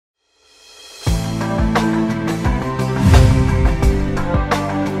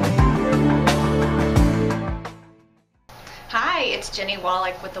Jennie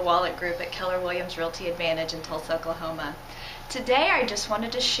Wolek with the Wolek Group at Keller Realty in Tulsa, Oklahoma. Today I just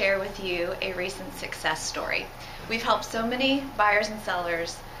wanted to share with you a recent success story. We've helped so many buyers and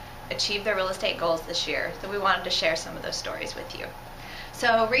sellers achieve their real estate goals this year that we wanted to share some of those stories with you.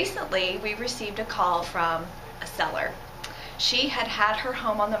 So recently we received a call from a seller. She had had her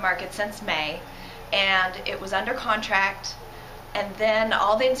home on the market since May and it was under contract, and then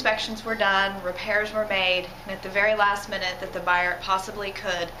all the inspections were done, repairs were made, and at the very last minute that the buyer possibly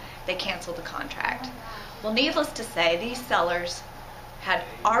could, they canceled the contract. Well, needless to say, these sellers had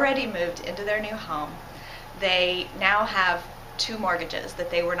already moved into their new home. They now have 2 mortgages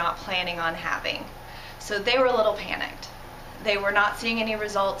that they were not planning on having. So they were a little panicked. They were not seeing any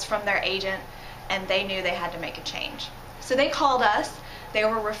results from their agent, and they knew they had to make a change. So they called us. They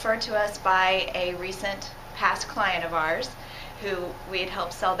were referred to us by a recent past client of ours who we had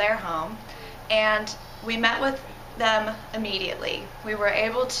helped sell their home, and we met with them immediately. We were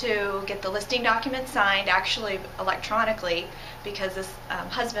able to get the listing document signed, actually electronically, because this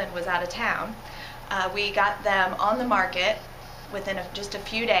husband was out of town. We got them on the market within just a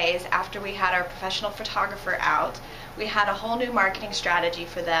few days after we had our professional photographer out. We had a whole new marketing strategy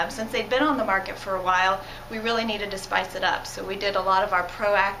for them. Since they'd been on the market for a while, we really needed to spice it up. So we did a lot of our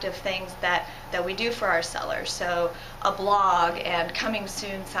proactive things that we do for our sellers. So a blog and coming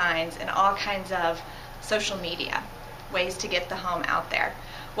soon signs and all kinds of social media ways to get the home out there.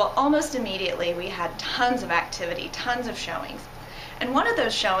 Well, almost immediately we had tons of activity, tons of showings. And one of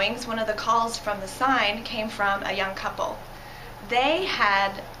those showings, one of the calls from the sign came from a young couple. They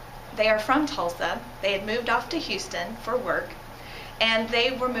are from Tulsa. They had moved off to Houston for work, and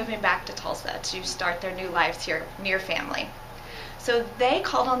they were moving back to Tulsa to start their new lives here near family. So they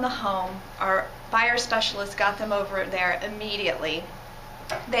called on the home. Our buyer specialist got them over there immediately.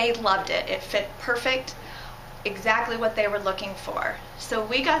 They loved it. It fit perfect, exactly what they were looking for. So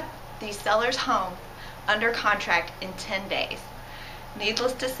we got these sellers home under contract in 10 days.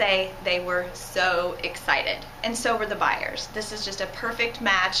 Needless to say, they were so excited, and so were the buyers. This is just a perfect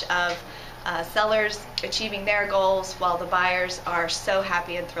match of sellers achieving their goals while the buyers are so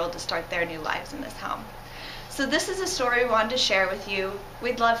happy and thrilled to start their new lives in this home. So this is a story we wanted to share with you.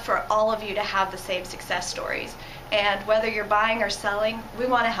 We'd love for all of you to have the same success stories, and whether you're buying or selling, we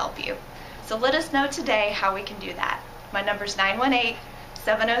want to help you. So let us know today how we can do that. My number's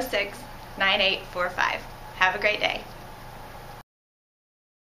 918-706-9845. Have a great day.